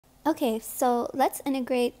Okay, so let's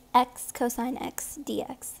integrate x cosine x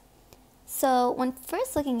dx. So when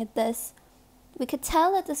first looking at this, we could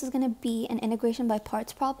tell that this is going to be an integration by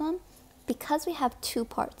parts problem because we have two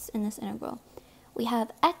parts in this integral. We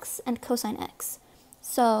have x and cosine x.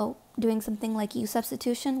 So doing something like u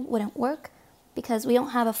substitution wouldn't work because we don't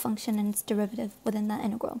have a function and its derivative within that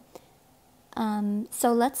integral.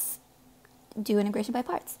 So let's do integration by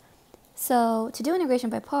parts. So to do integration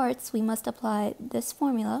by parts, we must apply this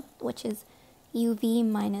formula, which is uv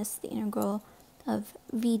minus the integral of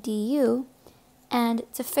v du. And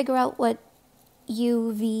to figure out what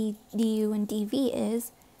uv, du, and dv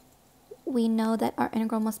is, we know that our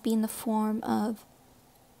integral must be in the form of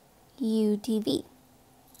u dv.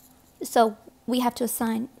 So we have to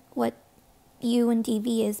assign what u and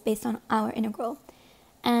dv is based on our integral.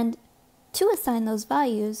 And to assign those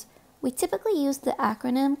values, we typically use the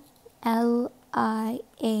acronym LIATE,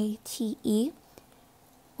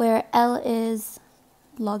 where L is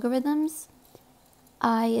logarithms,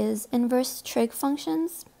 I is inverse trig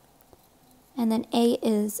functions, and then A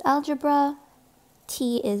is algebra,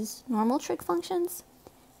 T is normal trig functions,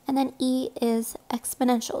 and then E is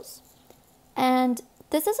exponentials. And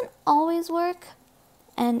this doesn't always work,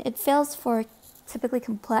 and it fails for typically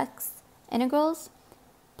complex integrals,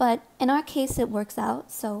 but in our case it works out,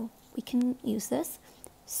 so we can use this.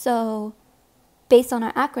 So based on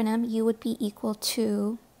our acronym, u would be equal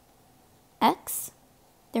to x,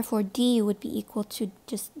 therefore du would be equal to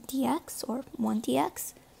just dx, or 1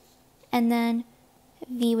 dx, and then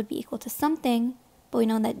v would be equal to something, but we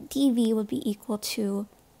know that dv would be equal to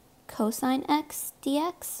cosine x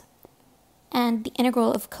dx, and the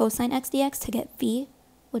integral of cosine x dx to get v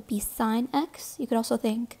would be sine x. You could also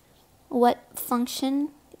think, what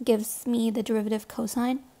function gives me the derivative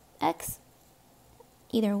cosine x?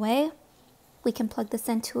 Either way, we can plug this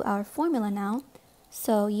into our formula now.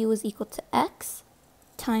 So u is equal to x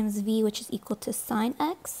times v, which is equal to sine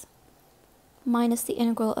x, minus the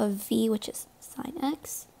integral of v, which is sine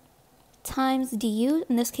x, times du.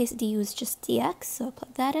 In this case, du is just dx, so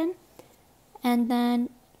plug that in. And then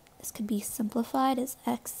this could be simplified as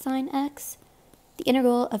x sine x. The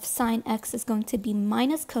integral of sine x is going to be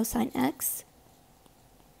minus cosine x.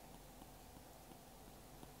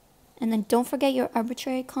 And then don't forget your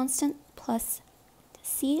arbitrary constant plus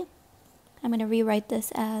c. I'm going to rewrite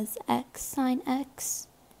this as x sine x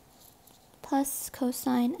plus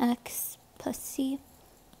cosine x plus c.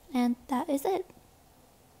 And that is it.